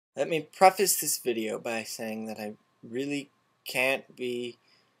Let me preface this video by saying that I really can't be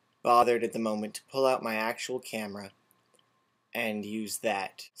bothered at the moment to pull out my actual camera and use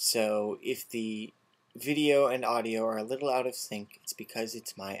that. So if the video and audio are a little out of sync, it's because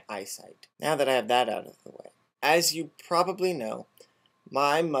it's my eyesight. Now that I have that out of the way, as you probably know,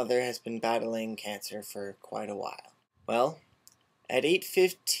 my mother has been battling cancer for quite a while. Well, at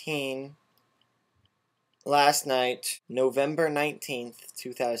 8:15 last night, November 19th,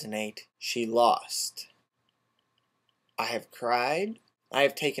 2008, she lost. I have cried. I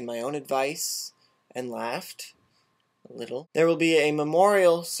have taken my own advice and laughed a little. There will be a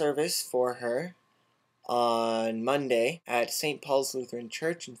memorial service for her on Monday at St. Paul's Lutheran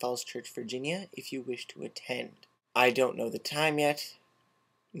Church in Falls Church, Virginia, if you wish to attend. I don't know the time yet.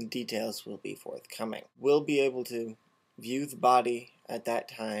 Details will be forthcoming. We'll be able to view the body at that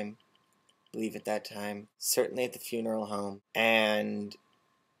time, leave at that time, certainly at the funeral home, and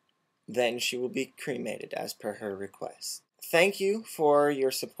then she will be cremated as per her request. Thank you for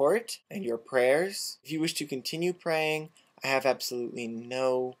your support and your prayers. If you wish to continue praying, I have absolutely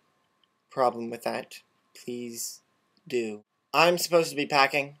no problem with that. Please do. I'm supposed to be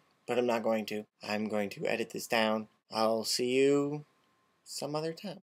packing, but I'm not going to. I'm going to edit this down. I'll see you some other time.